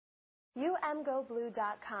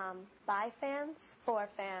UMGoBlue.com. By fans, for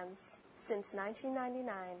fans. Since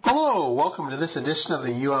 1999. Hello, welcome to this edition of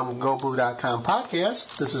the UMGoBlue.com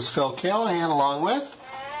podcast. This is Phil Callahan along with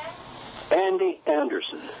Andy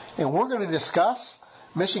Anderson. And we're going to discuss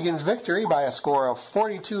Michigan's victory by a score of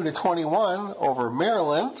 42-21 over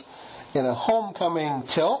Maryland in a homecoming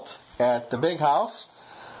tilt at the Big House.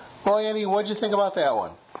 Well, Andy, what did you think about that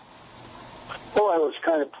one? Well, I was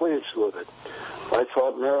kind of pleased with it. I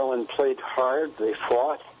thought Maryland played hard, they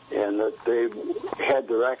fought, and that they had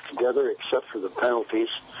their act together except for the penalties,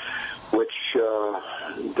 which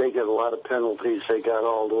they get a lot of penalties. They got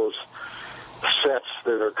all those sets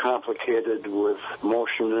that are complicated with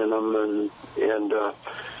motion in them, and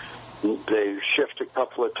they shift a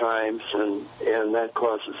couple of times, and that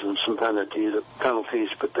causes them some penalties,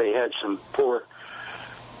 but they had some poor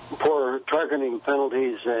targeting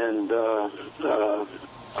penalties and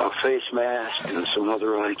a face mask and some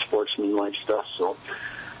other unsportsmanlike stuff. So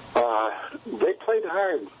they played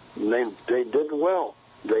hard. They did well.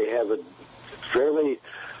 They have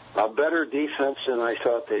a better defense than I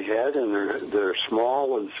thought they had, and they're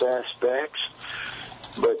small and fast backs.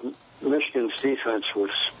 But Michigan's defense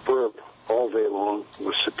was superb all day long,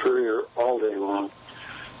 was superior all day long,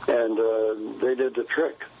 and they did the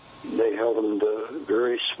trick. They held them to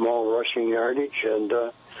very small rushing yardage, and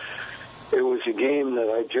it was a game that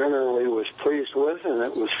I generally was pleased with, and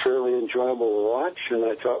it was fairly enjoyable to watch, and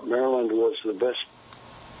I thought Maryland was the best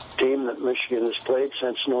team that Michigan has played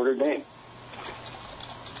since Notre Dame.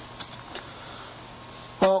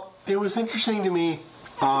 Well, it was interesting to me.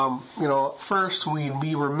 First, we'd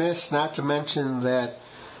be remiss not to mention that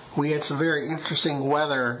we had some very interesting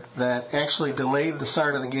weather that actually delayed the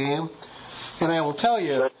start of the game. And I will tell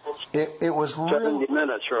you, it was really 70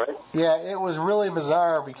 minutes, right? Yeah, it was really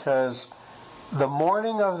bizarre because the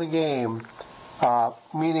morning of the game,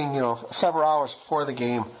 meaning several hours before the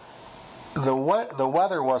game, the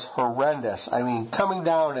weather was horrendous. I mean, coming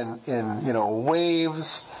down in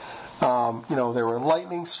waves. There were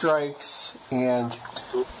lightning strikes, and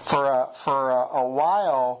for a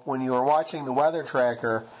while when you were watching the weather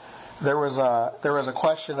tracker, there was a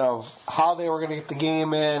question of how they were going to get the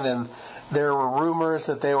game in, and there were rumors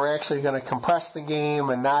that they were actually going to compress the game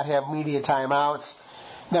and not have media timeouts.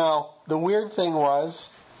 Now, the weird thing was,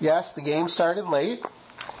 yes, the game started late,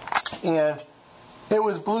 and it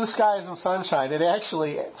was blue skies and sunshine. It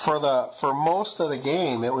actually, for most of the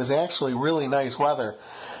game, it was actually really nice weather.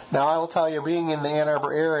 Now, I will tell you, being in the Ann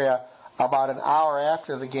Arbor area, about an hour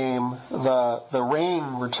after the game, the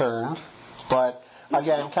rain returned. But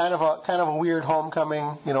again, kind of a weird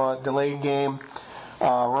homecoming, a delayed game.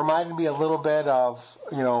 Reminded me a little bit of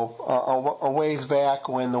a ways back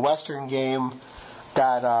when the Western game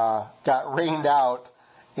got rained out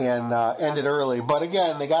and ended early. But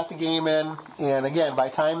again, they got the game in, and again, by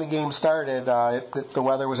the time the game started, the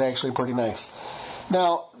weather was actually pretty nice.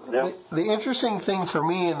 Now, the interesting thing for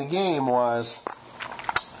me in the game was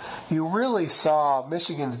you really saw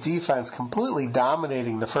Michigan's defense completely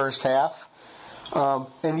dominating the first half,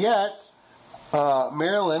 and yet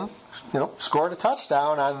Maryland, scored a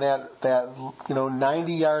touchdown on that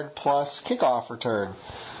 90-yard plus kickoff return.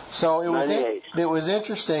 So it was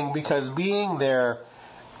interesting because being there,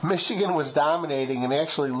 Michigan was dominating and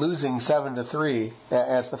actually losing 7-3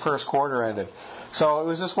 as the first quarter ended. So it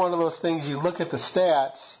was just one of those things. You look at the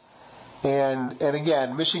stats, and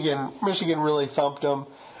again, Michigan really thumped them.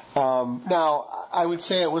 Now, I would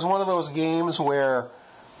say it was one of those games where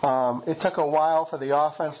it took a while for the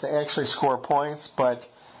offense to actually score points, but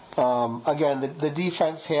again, the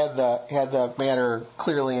defense had the matter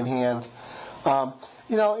clearly in hand.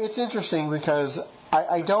 It's interesting because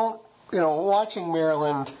I don't, watching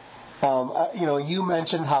Maryland, you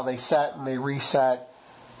mentioned how they set and they reset.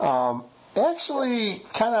 Actually,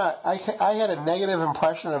 I had a negative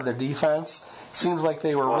impression of their defense. Seems like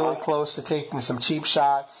they were really close to taking some cheap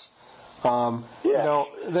shots. There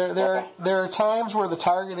are times where the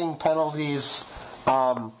targeting penalties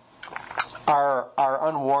are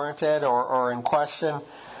unwarranted or in question.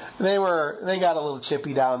 They got a little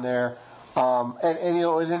chippy down there, and it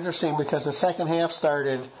was interesting because the second half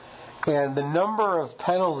started, and the number of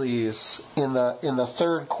penalties in the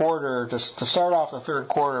third quarter to start off the third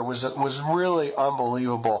quarter was really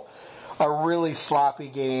unbelievable. A really sloppy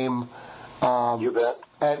game. You bet.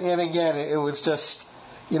 And again, it was just,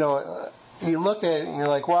 you look at it and you're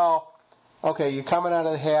like, well, okay, you're coming out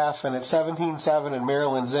of the half and it's 17-7 and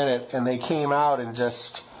Maryland's in it, and they came out and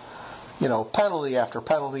just, penalty after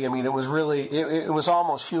penalty. I mean, it was really, it was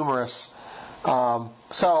almost humorous.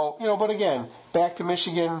 But again, back to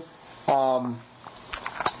Michigan.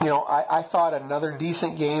 I thought another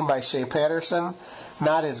decent game by Shea Patterson.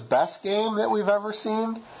 Not his best game that we've ever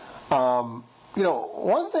seen.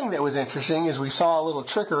 One thing that was interesting is we saw a little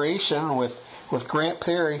trickeration with Grant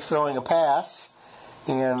Perry throwing a pass.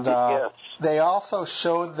 And yes. They also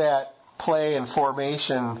showed that play and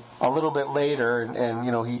formation a little bit later,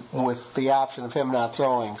 and he with the option of him not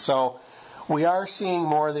throwing. So we are seeing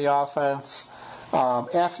more of the offense.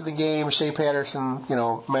 After the game, Shea Patterson,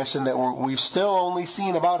 mentioned that we've still only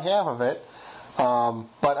seen about half of it.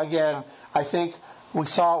 But again, I think we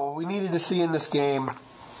saw what we needed to see in this game.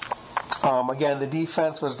 Again, the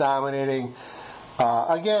defense was dominating.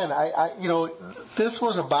 Again, this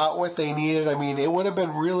was about what they needed. I mean, it would have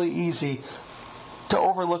been really easy to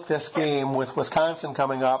overlook this game with Wisconsin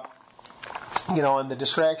coming up, and the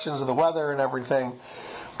distractions of the weather and everything.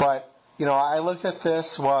 But, I looked at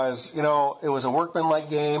this it was a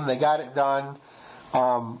workmanlike game. They got it done.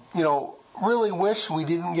 Really wish we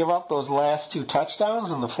didn't give up those last 2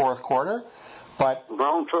 touchdowns in the fourth quarter. But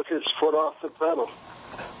Brown took his foot off the pedal.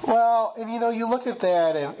 Well, and you look at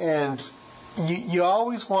that and you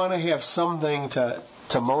always want to have something to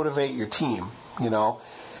motivate your team,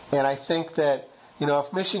 And I think that,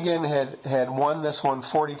 if Michigan had won this one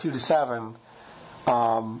 42-7,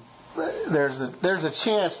 there's a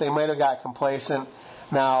chance they might have got complacent.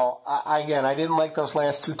 Now, I didn't like those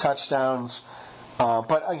last 2 touchdowns,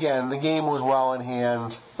 but again, the game was well in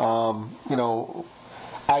hand.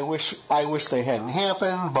 I wish they hadn't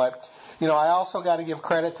happened, but I also got to give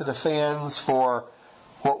credit to the fans for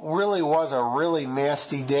what really was a really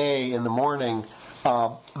nasty day in the morning.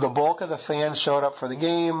 The bulk of the fans showed up for the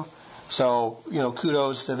game, so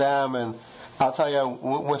kudos to them. And I'll tell you,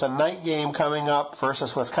 with a night game coming up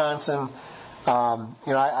versus Wisconsin,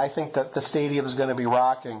 I think that the stadium is going to be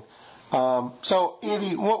rocking. So,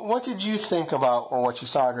 Andy, what did you think about what you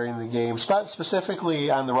saw during the game,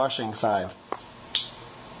 specifically on the rushing side?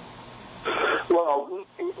 Well,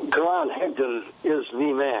 Karan Higdon is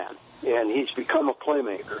the man, and he's become a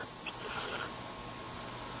playmaker.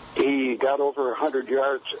 He got over 100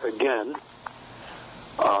 yards again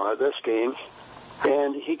this game,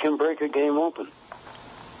 and he can break a game open.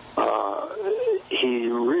 He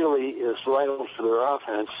really is vital to their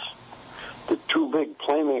offense. The 2 big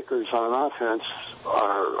playmakers on offense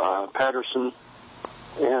are Patterson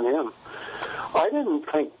and him. I didn't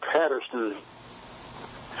think Patterson...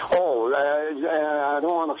 I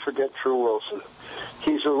don't want to forget True Wilson.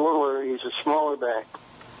 He's a smaller back,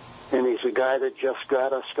 and he's a guy that just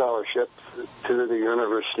got a scholarship to the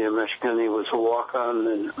University of Michigan. He was a walk-on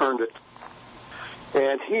and earned it.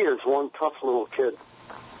 And he is one tough little kid.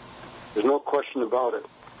 There's no question about it.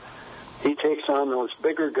 He takes on those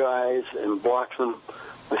bigger guys and blocks them.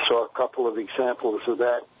 I saw a couple of examples of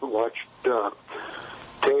that. Watched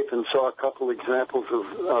tape and saw a couple of examples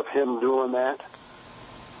of him doing that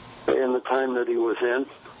in the time that he was in.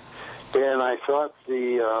 And I thought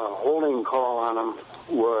the holding call on him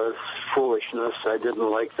was foolishness. I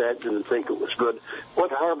didn't like that, didn't think it was good. What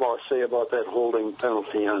did Harbaugh say about that holding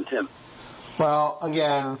penalty on him? Well,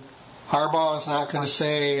 again, Harbaugh is not going to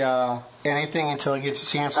say anything until he gets a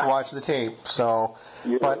chance to watch the tape. So,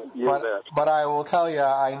 but I will tell you,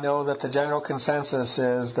 I know that the general consensus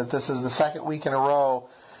is that this is the second week in a row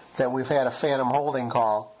that we've had a phantom holding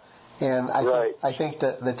call, and I think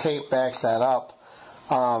that the tape backs that up.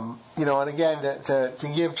 And again,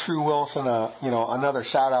 to give True Wilson another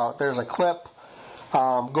shout out, there's a clip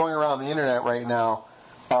going around the internet right now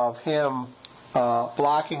of him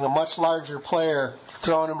blocking a much larger player,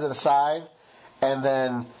 throwing him to the side, and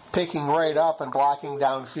then picking right up and blocking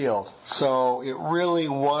downfield. So it really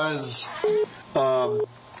was.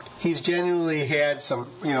 He's genuinely had some,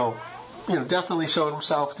 definitely showed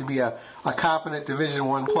himself to be a competent Division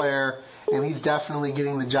I player, and he's definitely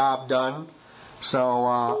getting the job done.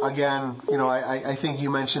 So again, I think you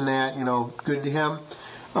mentioned that. Good to him.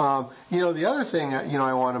 The other thing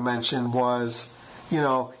I want to mention was,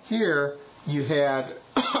 here you had,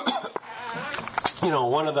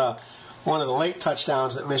 one of the late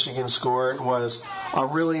touchdowns that Michigan scored was a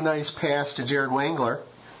really nice pass to Jared Wangler.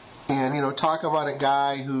 And, talk about a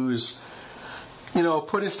guy who's,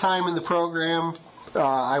 put his time in the program.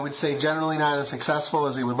 I would say generally not as successful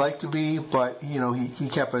as he would like to be, but, he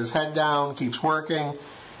kept his head down, keeps working.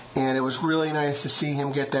 And it was really nice to see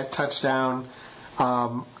him get that touchdown.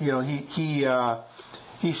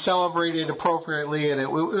 He celebrated appropriately, and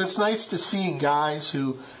it's nice to see guys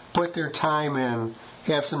who put their time in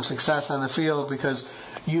have some success on the field, because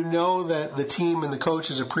that the team and the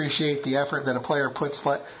coaches appreciate the effort that a player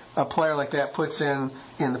like that puts in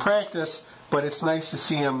the practice. But it's nice to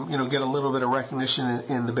see him, get a little bit of recognition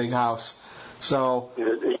in the big house. So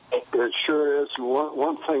it sure is.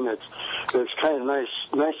 One thing that's kind of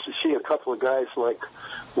nice to see a couple of guys like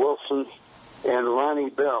Wilson and Ronnie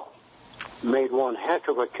Bell made one heck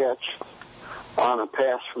of a catch on a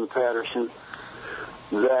pass from Patterson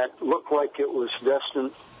that looked like it was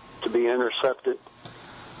destined to be intercepted,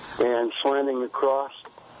 and slanting across,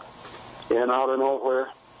 and out of nowhere,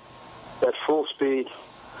 at full speed,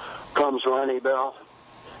 comes Ronnie Bell.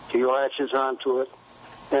 He latches onto it,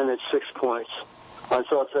 and it's 6 points. I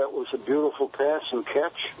thought that was a beautiful pass and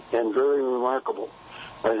catch, and very remarkable.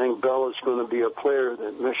 I think Bell is going to be a player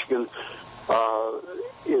that Michigan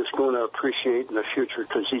is going to appreciate in the future,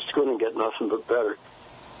 because he's going to get nothing but better.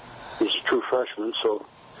 He's a true freshman, so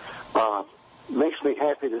makes me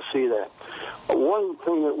happy to see that. One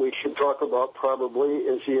thing that we should talk about probably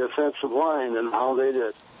is the offensive line and how they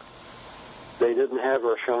did. They didn't have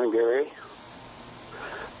Rashawn Gary.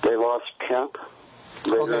 They lost Kemp.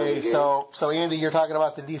 Okay, so Andy, you're talking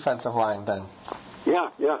about the defensive line then? Yeah.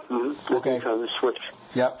 Mm-hmm. Okay. The switch.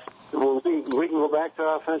 Yep. Well, we can go back to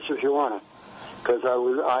offense if you want to, because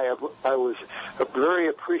I was very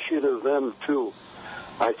appreciative of them too.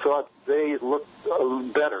 I thought they looked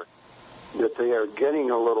better, that they are getting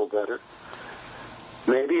a little better.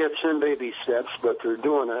 Maybe it's in baby steps, but they're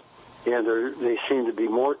doing it, and they seem to be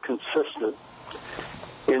more consistent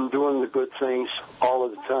in doing the good things all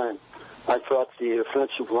of the time. I thought the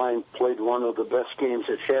offensive line played one of the best games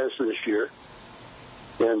it has this year,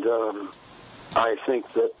 and I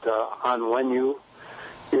think that Onwenu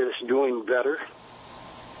is doing better,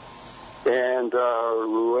 and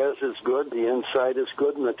Ruiz is good, the inside is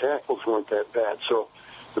good, and the tackles weren't that bad. So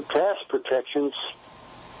the pass protections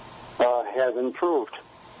have improved.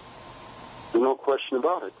 No question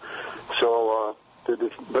about it. So,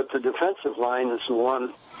 but the defensive line is the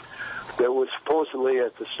one that was supposedly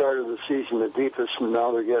at the start of the season the deepest, and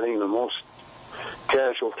now they're getting the most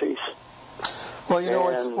casualties. Well, you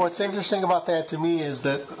know what's interesting about that to me is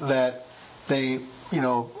that they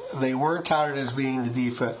weren't touted as being the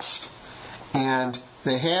deepest, and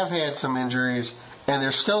they have had some injuries, and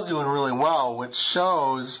they're still doing really well, which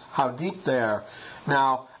shows how deep they are.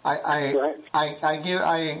 Now, I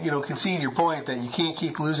concede your point that you can't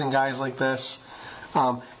keep losing guys like this.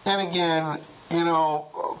 And again,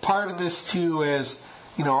 part of this too is,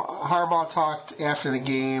 Harbaugh talked after the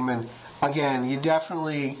game, and again, you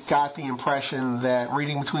definitely got the impression that,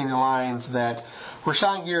 reading between the lines, that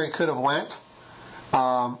Rashawn Gary could have went,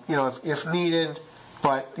 if needed,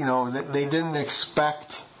 but they didn't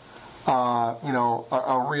expect,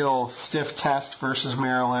 a real stiff test versus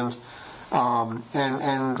Maryland.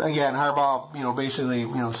 And again, Harbaugh, basically,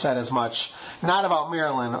 said as much, not about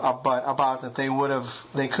Maryland, but about that they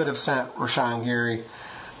could have sent Rashawn Gary.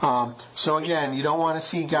 So again, you don't want to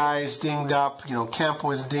see guys dinged up. Kemp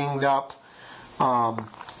was dinged up.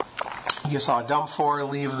 You saw Dumfour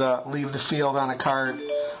leave the field on a cart.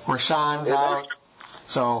 Rashawn's out.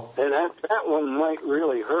 So, and that one might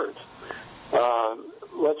really hurt.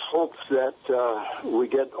 Let's hope that we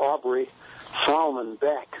get Aubrey Solomon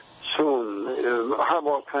back soon.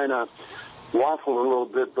 Harbaugh kind of waffled a little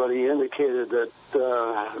bit, but he indicated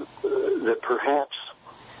that perhaps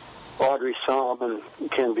Audrey Solomon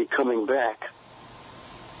can be coming back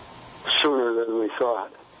sooner than we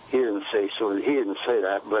thought. He didn't say so. He didn't say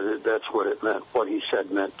that, but that's what it meant. What he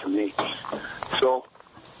said meant to me. So,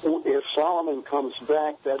 if Solomon comes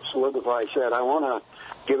back, that solidifies that. I want to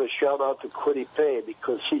give a shout out to Kwity Paye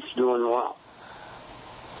because he's doing well.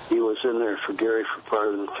 He was in there for Gary for part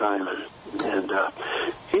of the time, and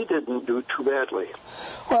he didn't do too badly.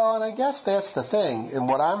 Well, and I guess that's the thing. And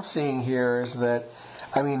what I'm seeing here is that,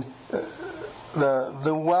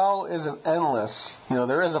 the well isn't endless.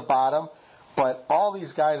 There is a bottom, but all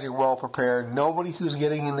these guys are well prepared. Nobody who's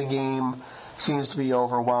getting in the game seems to be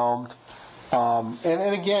overwhelmed. And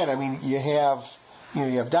again, you have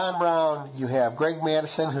Don Brown, you have Greg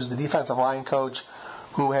Madison, who's the defensive line coach,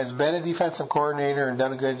 who has been a defensive coordinator and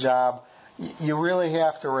done a good job. You really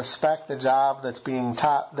have to respect the job that's being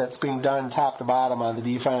done top to bottom on the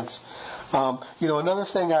defense. Another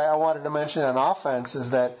thing I wanted to mention on offense is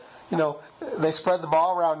that they spread the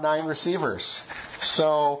ball around 9 receivers.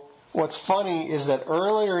 So what's funny is that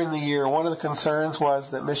earlier in the year, one of the concerns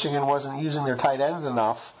was that Michigan wasn't using their tight ends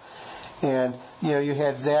enough. And, you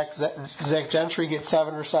had Zach Gentry get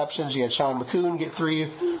 7 receptions. You had Sean McCoon get 3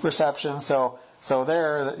 receptions. So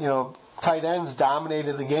there, tight ends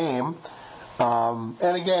dominated the game. And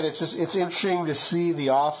again, it's interesting to see the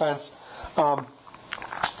offense.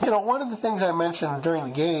 One of the things I mentioned during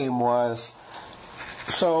the game was,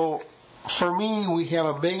 so for me, we have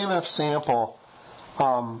a big enough sample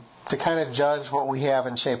to kind of judge what we have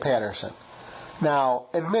in Shea Patterson. Now,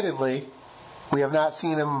 admittedly, we have not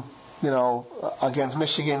seen him, against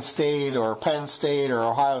Michigan State or Penn State or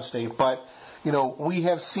Ohio State, but, we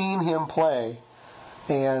have seen him play.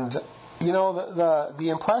 And, the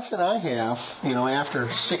impression I have,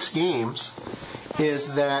 after 6 games is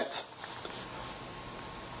that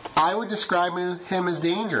I would describe him as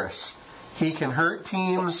dangerous. He can hurt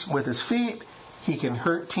teams with his feet. He can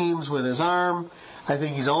hurt teams with his arm. I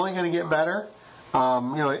think he's only going to get better.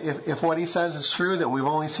 If what he says is true, that we've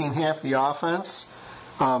only seen half the offense,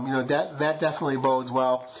 that definitely bodes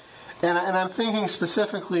well. And I'm thinking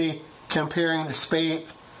specifically comparing to Spate,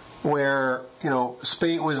 where,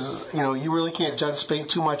 Spate was, you really can't judge Spate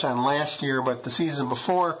too much on last year, but the season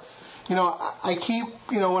before, I keep,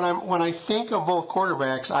 when I think of both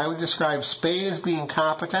quarterbacks, I would describe Spate as being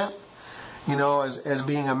competent, as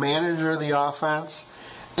being a manager of the offense.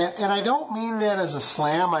 And I don't mean that as a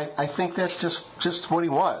slam. I think that's just what he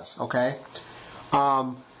was, okay?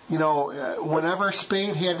 Whenever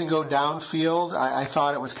Spade had to go downfield, I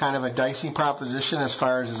thought it was kind of a dicey proposition as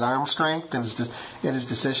far as his arm strength and his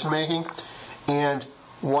decision-making. And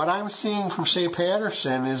what I'm seeing from Shea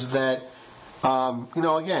Patterson is that,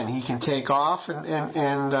 again, he can take off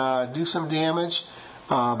and do some damage.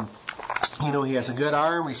 He has a good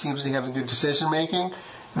arm. He seems to have a good decision-making.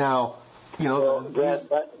 Now,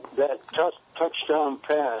 that touchdown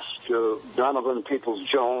pass to Donovan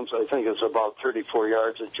Peoples-Jones, I think it's about 34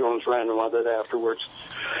 yards that Jones ran with it afterwards,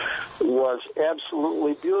 was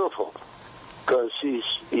absolutely beautiful, because he's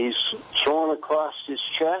throwing across his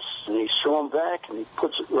chest and he's throwing back and he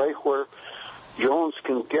puts it right where Jones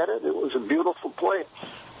can get it. It was a beautiful play.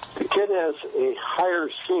 The kid has a higher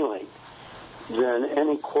ceiling than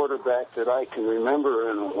any quarterback that I can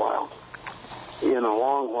remember in a long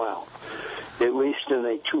while, at least in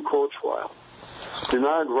a two-coach while.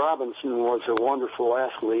 Denard Robinson was a wonderful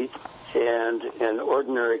athlete and an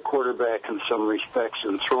ordinary quarterback in some respects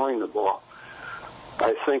in throwing the ball.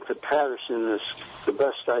 I think that Patterson is the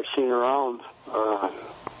best I've seen around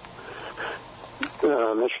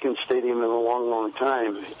Michigan Stadium in a long, long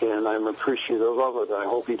time, and I'm appreciative of it. I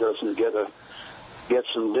hope he doesn't get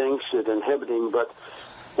some dings that inhibit him, but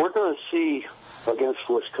we're going to see against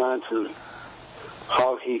Wisconsin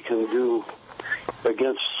how he can do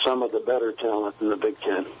against some of the better talent in the Big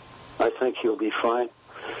Ten. I think he'll be fine.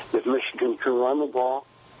 If Michigan can run the ball,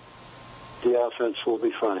 the offense will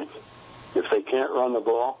be fine. If they can't run the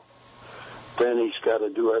ball, then he's got to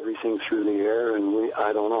do everything through the air, and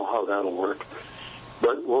I don't know how that'll work.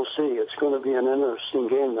 But we'll see. It's going to be an interesting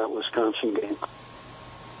game, that Wisconsin game.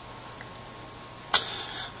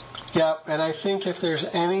 Yeah, and I think if there's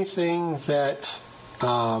anything that,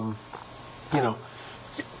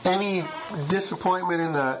 any disappointment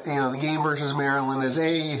in the game versus Maryland is,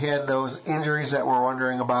 you had those injuries that we're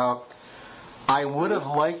wondering about. I would have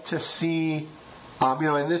liked to see,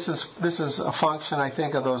 and this is a function, I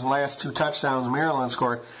think, of those last 2 touchdowns Maryland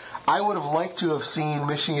scored. I would have liked to have seen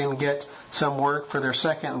Michigan get some work for their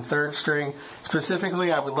second and third string.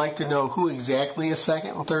 Specifically, I would like to know who exactly is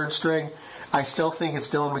second and third string. I still think it's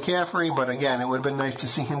Dylan McCaffrey, but again, it would have been nice to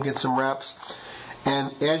see him get some reps.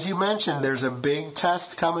 And as you mentioned, there's a big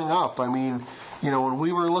test coming up. I mean, when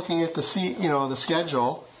we were looking at the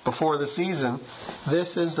schedule before the season,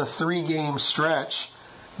 this is the 3-game stretch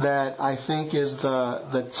that I think is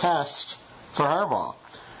the test for Harbaugh.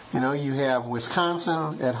 You have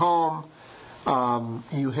Wisconsin at home,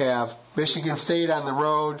 you have Michigan State on the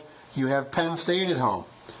road, you have Penn State at home.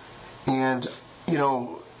 And,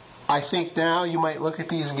 I think now you might look at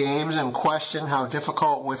these games and question how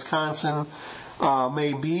difficult Wisconsin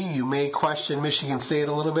may be. You may question Michigan State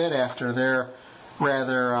a little bit after their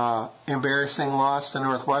rather embarrassing loss to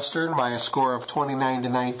Northwestern by a score of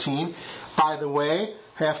 29-19. By the way,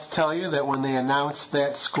 I have to tell you that when they announced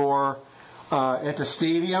that score at the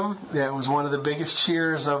stadium, that was one of the biggest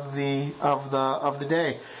cheers of the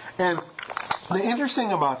day. And the interesting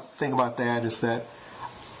thing about that is that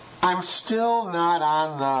I'm still not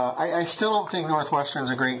on I still don't think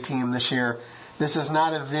Northwestern's a great team this year. This is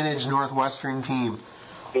not a vintage Northwestern team.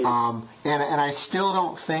 And I still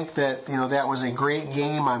don't think that, that was a great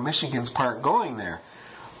game on Michigan's part going there.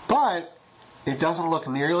 But it doesn't look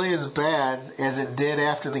nearly as bad as it did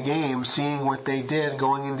after the game, seeing what they did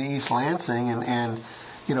going into East Lansing and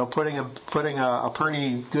putting a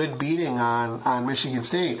pretty good beating on Michigan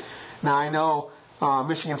State. Now, I know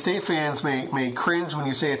Michigan State fans may cringe when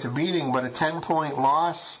you say it's a beating, but a 10-point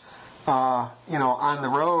loss, on the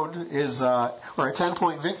road is, or a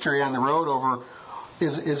 10-point victory on the road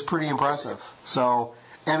is pretty impressive. So,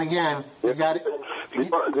 and again, you got it.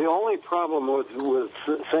 The only problem with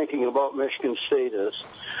thinking about Michigan State is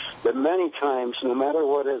that many times, no matter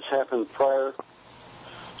what has happened prior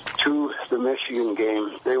to the Michigan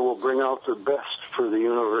game, they will bring out their best for the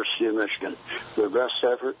University of Michigan, their best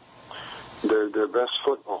effort, their best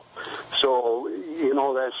football. So,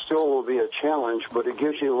 that still will be a challenge, but it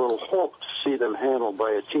gives you a little hope to see them handled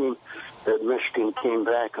by a team that Michigan came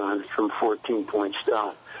back on from 14 points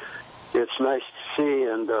down. It's nice to see,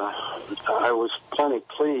 and I was plenty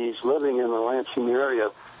pleased. Living in the Lansing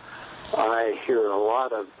area, I hear a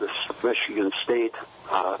lot of this Michigan State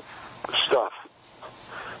stuff,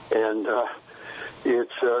 and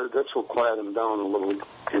this will quiet them down a little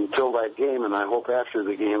until that game, and I hope after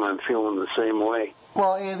the game I'm feeling the same way.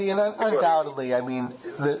 Well, Andy, and undoubtedly, I mean,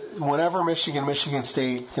 whenever Michigan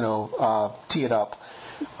State, tee it up,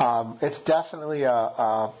 it's definitely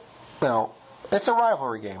it's a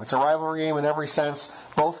rivalry game. It's a rivalry game in every sense.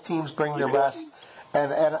 Both teams bring their best,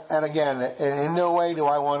 and again, in no way do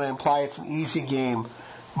I want to imply it's an easy game,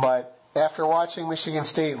 but after watching Michigan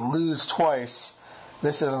State lose twice,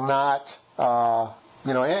 this is not,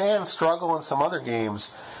 and struggle in some other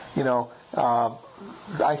games,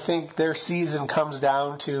 I think their season comes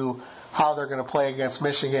down to how they're going to play against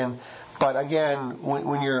Michigan. But again,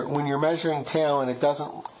 when you're measuring talent, it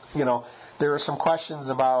doesn't. There are some questions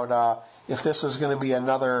about if this was going to be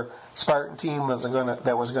another Spartan team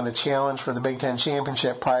that was going to challenge for the Big Ten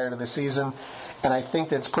championship prior to the season, and I think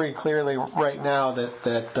that's pretty clearly right now that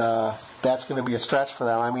that's going to be a stretch for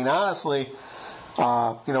them. I mean, honestly,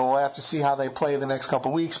 we'll have to see how they play the next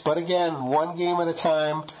couple weeks. But again, one game at a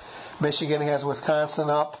time. Michigan has Wisconsin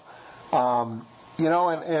up, and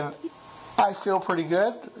I feel pretty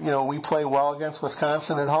good. We play well against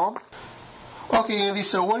Wisconsin at home. Okay, Andy,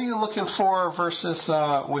 so what are you looking for versus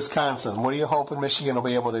Wisconsin? What are you hoping Michigan will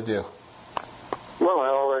be able to do? Well, I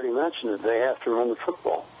already mentioned it. They have to run the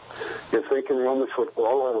football. If they can run the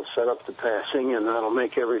football, that'll set up the passing, and that'll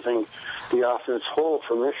make everything, the offense, whole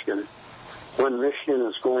for Michigan. When Michigan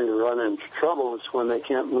is going to run into trouble, it's when they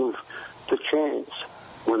can't move the chains,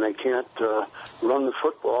 when they can't run the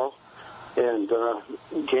football and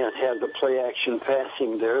can't have the play-action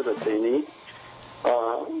passing there that they need,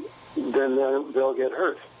 then they'll get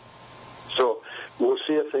hurt. So we'll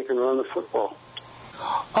see if they can run the football.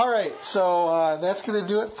 All right, so that's going to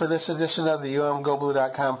do it for this edition of the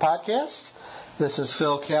UMGoBlue.com podcast. This is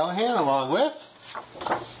Phil Callahan along with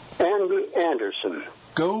Andy Anderson.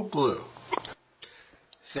 Go Blue.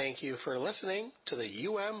 Thank you for listening to the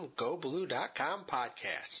UMGoBlue.com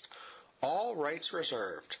podcast. All rights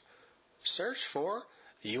reserved. Search for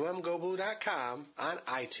UMGoBlue.com on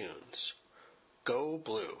iTunes. Go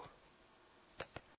Blue.